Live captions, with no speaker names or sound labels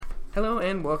Hello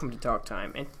and welcome to Talk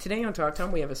Time. And today on Talk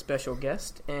Time we have a special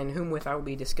guest, and whom with I will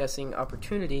be discussing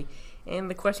opportunity. And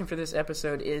the question for this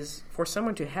episode is, for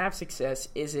someone to have success,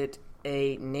 is it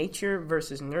a nature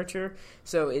versus nurture?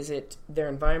 So is it their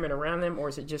environment around them, or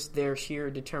is it just their sheer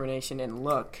determination and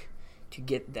luck to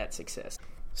get that success?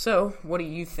 So what do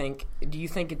you think? Do you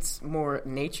think it's more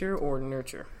nature or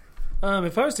nurture?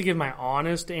 If I was to give my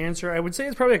honest answer, I would say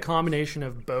it's probably a combination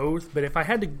of both. But if I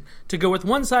had to go with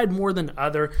one side more than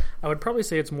other, I would probably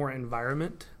say it's more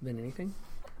environment than anything.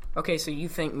 Okay, so you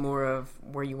think more of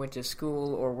where you went to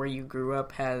school or where you grew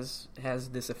up has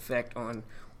this effect on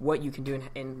what you can do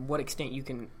and what extent you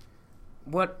can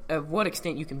what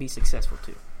extent you can be successful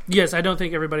to. Yes, I don't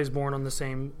think everybody's born on the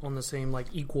same like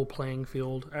equal playing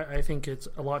field. I think it's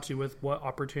a lot to do with what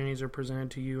opportunities are presented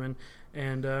to you,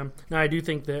 and now I do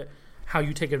think that how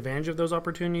you take advantage of those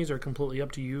opportunities are completely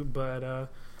up to you. But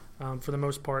for the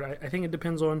most part, I think it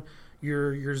depends on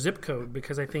your zip code,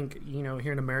 because I think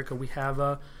here in America we have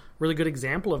a really good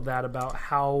example of that, about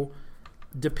how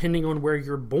depending on where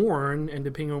you're born and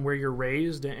depending on where you're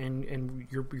raised and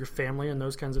your family and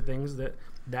those kinds of things,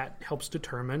 that helps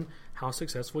determine how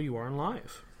successful you are in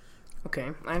life.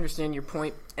 Okay, I understand your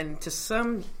point, and to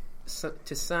some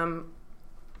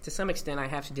extent, I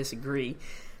have to disagree.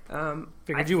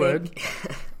 Figured you would.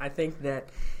 I think that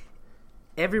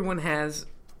everyone has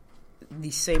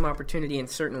the same opportunity in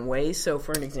certain ways. So,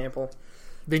 for an example,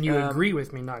 then you agree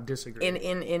with me, not disagree.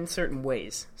 In certain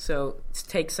ways. So,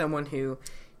 take a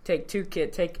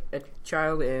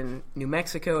child in New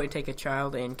Mexico and take a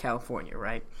child in California,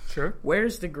 right? Sure.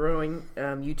 Where's the growing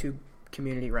YouTube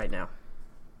community right now?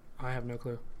 I have no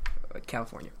clue.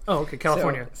 California. Oh, okay,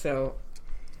 California. So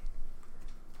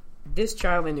this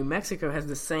child in New Mexico has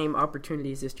the same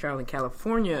opportunity as this child in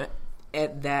California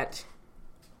at that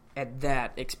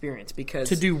experience, because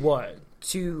to do what?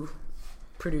 To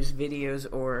produce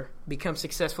videos or become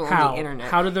successful How? On the internet.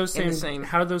 How do those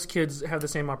kids have the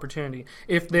same opportunity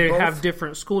if they have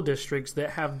different school districts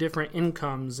that have different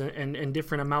incomes and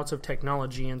different amounts of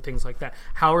technology and things like that?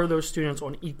 How are those students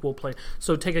on equal play?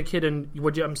 So take a kid in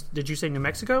did you say New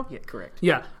Mexico? Yeah, correct.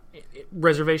 Yeah,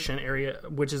 reservation area,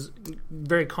 which is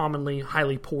very commonly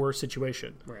highly poor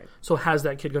situation. Right. So how's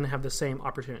that kid going to have the same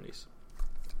opportunities?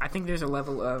 I think there's a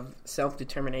level of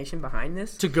self-determination behind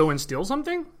this. To go and steal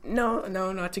something? No,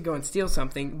 not to go and steal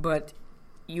something, but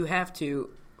you have to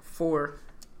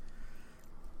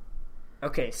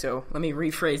Okay, so let me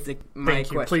rephrase my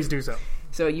Thank you. question. Please do so.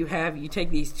 So you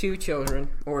take these two children,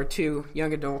 or two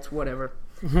young adults, whatever.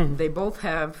 They both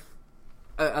have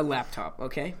a laptop,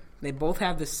 okay? They both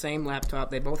have the same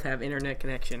laptop. They both have internet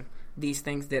connection. These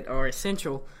things that are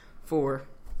essential for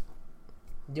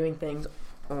doing things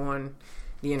on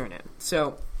the internet.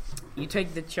 So you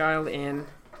take the child in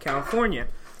California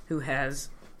who has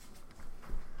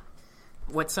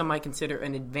what some might consider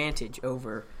an advantage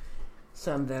over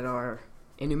some that are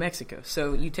in New Mexico.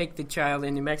 So you take the child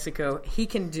in New Mexico, he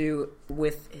can do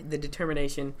with the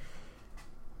determination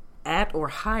at or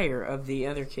higher of the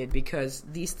other kid, because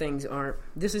this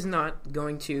is not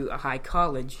going to a high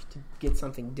college to get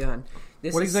something done.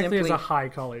 What exactly is a high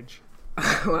college?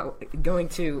 Well, going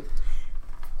to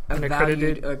an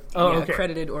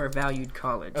accredited or a valued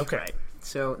college. Okay. Right.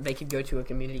 So they could go to a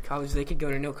community college. They could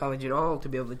go to no college at all to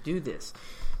be able to do this.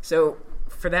 So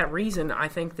for that reason, I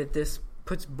think that this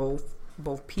puts both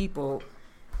people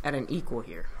at an equal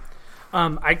here.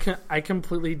 I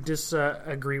completely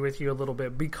disagree with you a little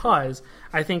bit, because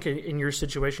I think in your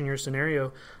situation, your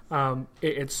scenario,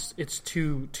 it's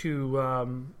too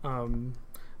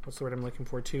what's the word I'm looking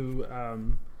for? Too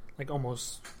like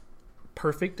almost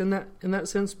perfect in that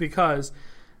sense, because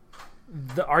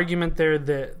the argument there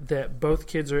that both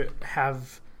kids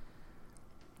have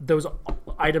those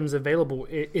items available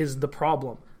is the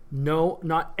problem. No,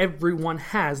 not everyone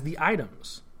has the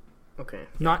items. Okay.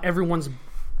 Not everyone's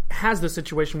has the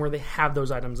situation where they have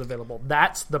those items available.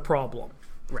 That's the problem.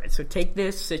 Right. So take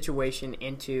this situation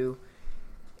into,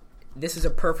 this is a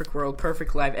perfect world,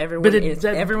 perfect life.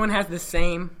 Everyone has the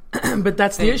same. But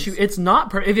that's things. The issue. It's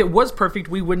not. If it was perfect,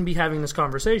 we wouldn't be having this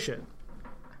conversation.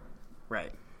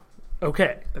 Right.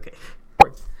 Okay. Okay.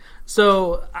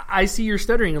 So I see you're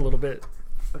stuttering a little bit.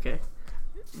 Okay.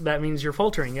 That means you're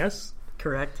faltering. Yes.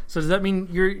 Correct. So does that mean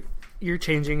you're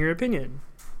changing your opinion?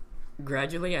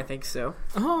 Gradually, I think so.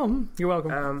 Oh, you're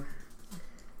welcome.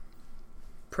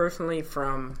 Personally,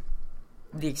 from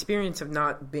the experience of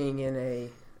not being in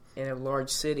a large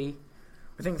city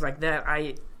or things like that,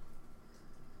 let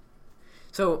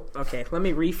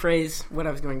me rephrase what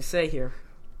I was going to say here.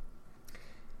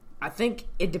 I think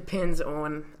it depends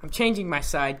on... I'm changing my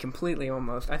side completely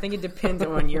almost. I think it depends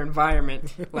on your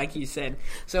environment, like you said.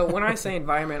 So when I say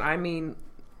environment, I mean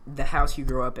the house you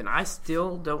grew up in. I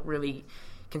still don't really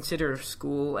consider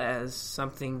school as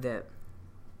something that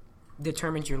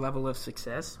determines your level of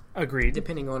success. Agreed.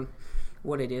 Depending on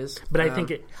what it is. But I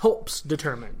think it helps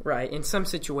determine. Right. In some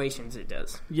situations it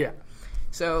does. Yeah.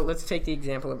 So let's take the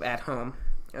example of at home.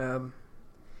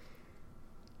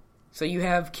 So you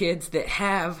have kids that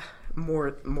have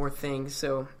more things.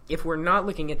 So if we're not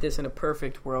looking at this in a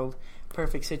perfect world,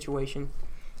 perfect situation,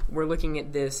 we're looking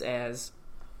at this as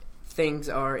things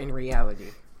are in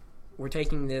reality. We're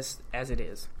taking this as it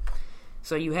is.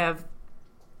 So you have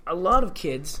a lot of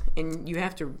kids, and you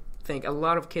have to think a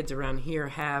lot of kids around here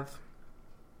have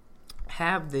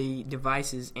the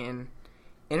devices and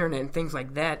internet and things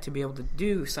like that to be able to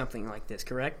do something like this,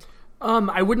 correct?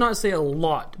 I would not say a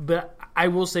lot, but I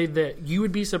will say that you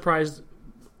would be surprised.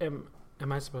 Am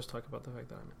I supposed to talk about the fact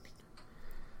that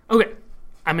okay,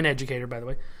 I'm an educator, by the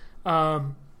way.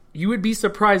 You would be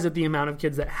surprised at the amount of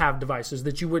kids that have devices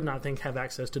that you would not think have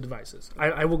access to devices.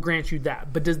 I will grant you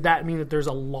that. But does that mean that there's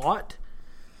a lot?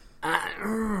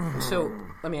 So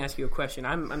let me ask you a question.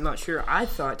 I'm not sure. I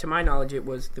thought, to my knowledge, it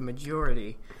was the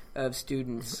majority of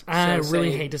students. I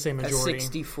really hate to say majority. A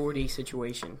 60-40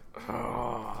 situation.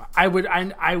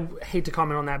 I hate to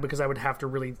comment on that because I would have to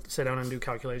really sit down and do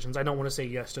calculations. I don't want to say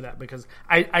yes to that because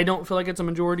I don't feel like it's a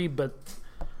majority, but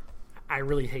I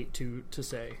really hate to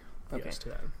say yes to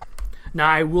that. Now,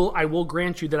 I will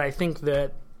grant you that I think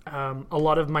that a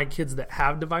lot of my kids that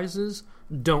have devices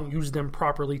don't use them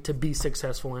properly to be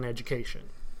successful in education.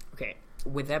 Okay.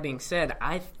 With that being said,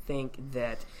 I think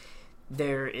that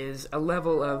there is a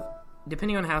level of,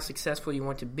 depending on how successful you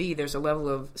want to be, there's a level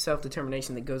of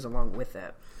self-determination that goes along with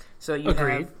that. So you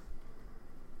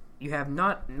have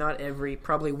not every,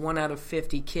 probably 1 out of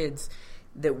 50 kids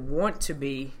that want to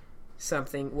be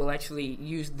something will actually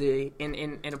use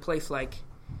in a place like,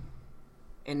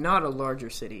 in not a larger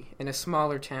city, in a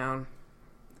smaller town,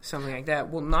 something like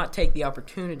that, will not take the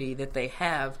opportunity that they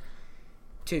have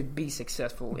to be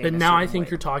successful. But now I think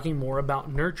you're talking more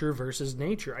about nurture versus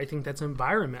nature. I think that's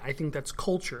environment. I think that's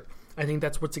culture. I think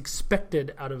that's what's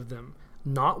expected out of them,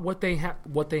 not what they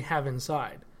have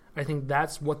inside. I think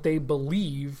that's what they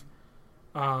believe.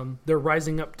 They're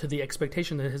rising up to the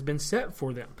expectation that has been set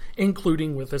for them,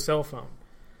 including with a cell phone.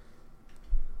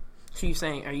 So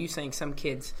are you saying some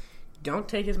kids don't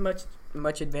take as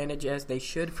much advantage as they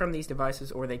should from these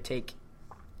devices, or they take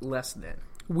less than?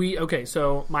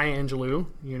 So Maya Angelou,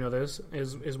 you know this,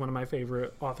 is one of my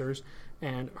favorite authors,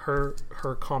 and her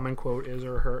common quote is,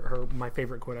 or her my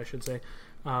favorite quote I should say,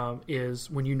 is,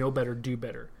 when you know better, do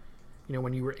better. You know,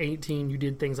 when you were 18, you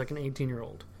did things like an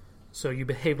 18-year-old. So you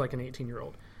behaved like an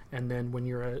 18-year-old. And then when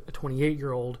you're a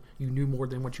 28-year-old, you knew more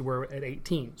than what you were at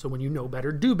 18. So when you know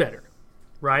better, do better.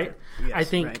 Right? Yes, I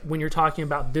think when you're talking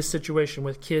about this situation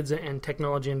with kids and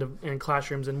technology and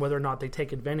classrooms and whether or not they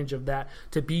take advantage of that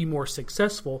to be more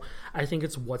successful, I think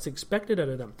it's what's expected out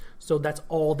of them. So that's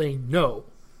all they know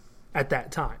at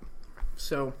that time.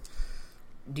 So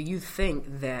do you think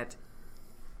that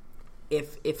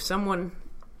if someone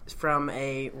from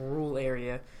a rural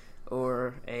area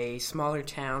or a smaller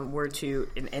town were to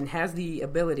and has the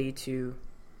ability to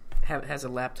has a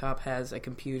laptop, has a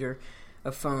computer,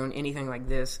 a phone, anything like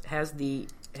this, has the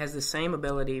same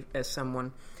ability as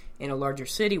someone in a larger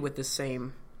city with the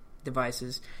same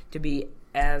devices to be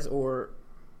as or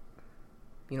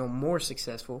more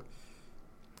successful,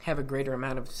 have a greater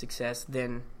amount of success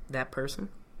than that person?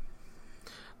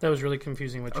 That was really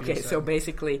confusing what you just said. Okay, so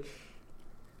basically,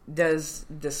 does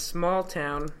the small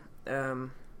town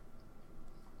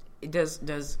does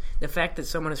the fact that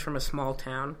someone is from a small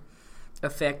town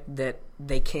affect that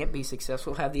they can't be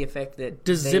successful, have the effect that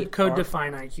does zip code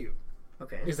define IQ?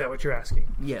 Okay. Is that what you're asking?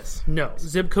 Yes. No,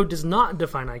 zip code does not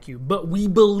define IQ, but we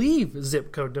believe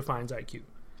zip code defines IQ.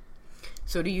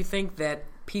 So do you think that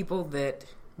people that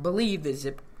believe that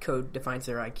zip code defines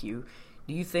their IQ,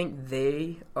 do you think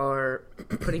they are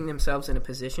putting themselves in a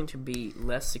position to be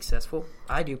less successful?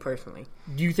 I do personally.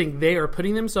 Do you think they are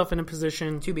putting themselves in a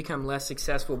position to become less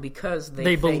successful because they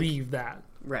think, believe that?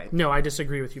 Right. No, I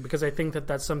disagree with you because I think that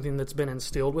that's something that's been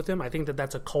instilled with them. I think that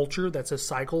that's a culture, that's a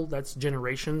cycle, that's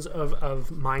generations of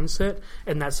mindset,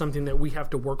 and that's something that we have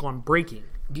to work on breaking.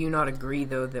 Do you not agree,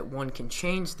 though, that one can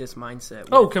change this mindset?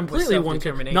 Completely one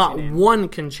can. Not one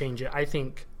can change it. I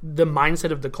think the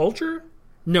mindset of the culture,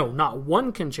 no, not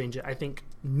one can change it. I think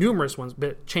numerous ones,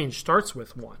 but change starts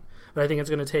with one. But I think it's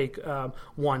going to take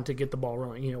one to get the ball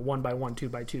rolling, 1 by 1, 2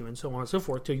 by 2, and so on and so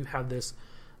forth, till you have this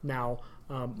now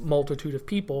multitude of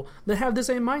people that have the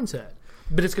same mindset.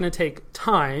 But it's going to take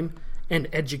time and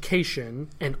education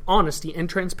and honesty and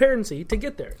transparency to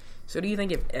get there. So do you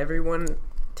think if everyone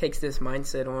takes this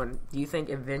mindset on, do you think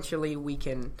eventually we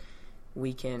can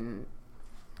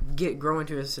grow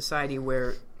into a society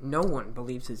where no one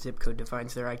believes a zip code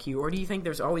defines their IQ? Or do you think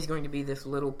there's always going to be this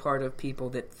little part of people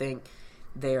that think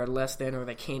they are less than or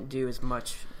they can't do as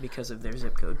much because of their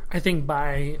zip code? I think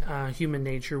by human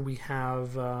nature we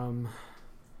have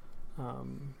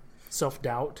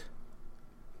self-doubt,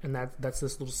 and that's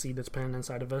this little seed that's planted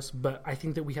inside of us. But I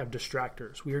think that we have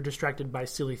distractors. We are distracted by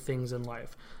silly things in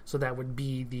life. So that would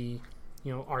be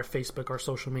our Facebook, our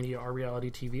social media, our reality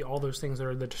TV, all those things that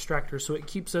are the distractors. So it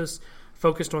keeps us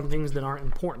focused on things that aren't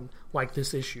important, like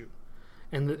this issue.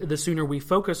 And the sooner we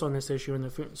focus on this issue, and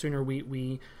the sooner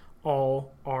we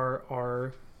all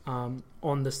are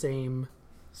on the same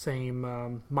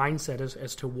mindset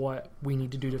as to what we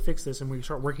need to do to fix this, and we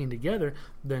start working together,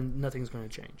 then nothing's going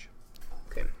to change.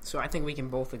 Okay, so I think we can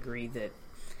both agree that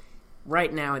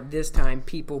right now at this time,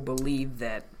 people believe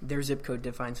that their zip code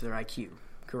defines their IQ,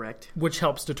 correct? Which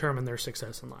helps determine their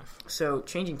success in life. So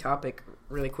changing topic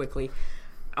really quickly,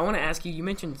 I want to ask you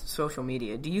mentioned social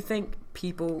media. Do you think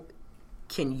people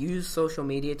can use social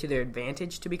media to their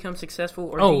advantage to become successful?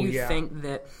 Or do you think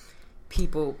that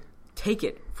people take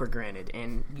it for granted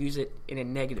and use it in a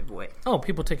negative way? Oh,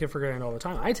 people take it for granted all the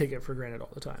time. I take it for granted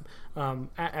all the time.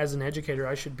 As an educator,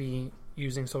 I should be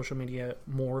using social media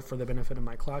more for the benefit of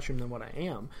my classroom than what I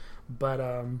am. But,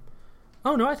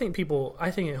 I think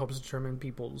it helps determine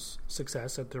people's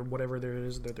success at their whatever there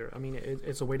is.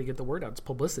 It's a way to get the word out. It's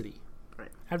publicity. Right.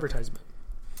 Advertisement.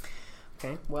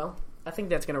 Okay, well, I think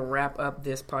that's going to wrap up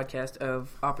this podcast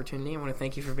of Opportunity. I want to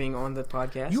thank you for being on the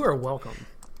podcast. You are welcome.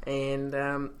 And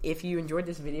if you enjoyed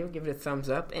this video, give it a thumbs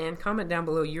up and comment down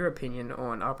below your opinion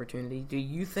on Opportunity. Do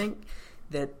you think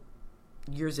that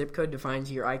your zip code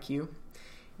defines your IQ?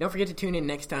 Don't forget to tune in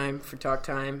next time for Talk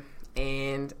Time,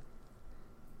 and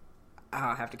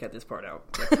I'll have to cut this part out.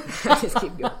 Just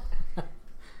keep going.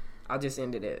 I'll just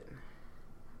end it.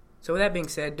 So with that being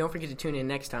said, don't forget to tune in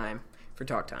next time for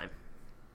Talk Time.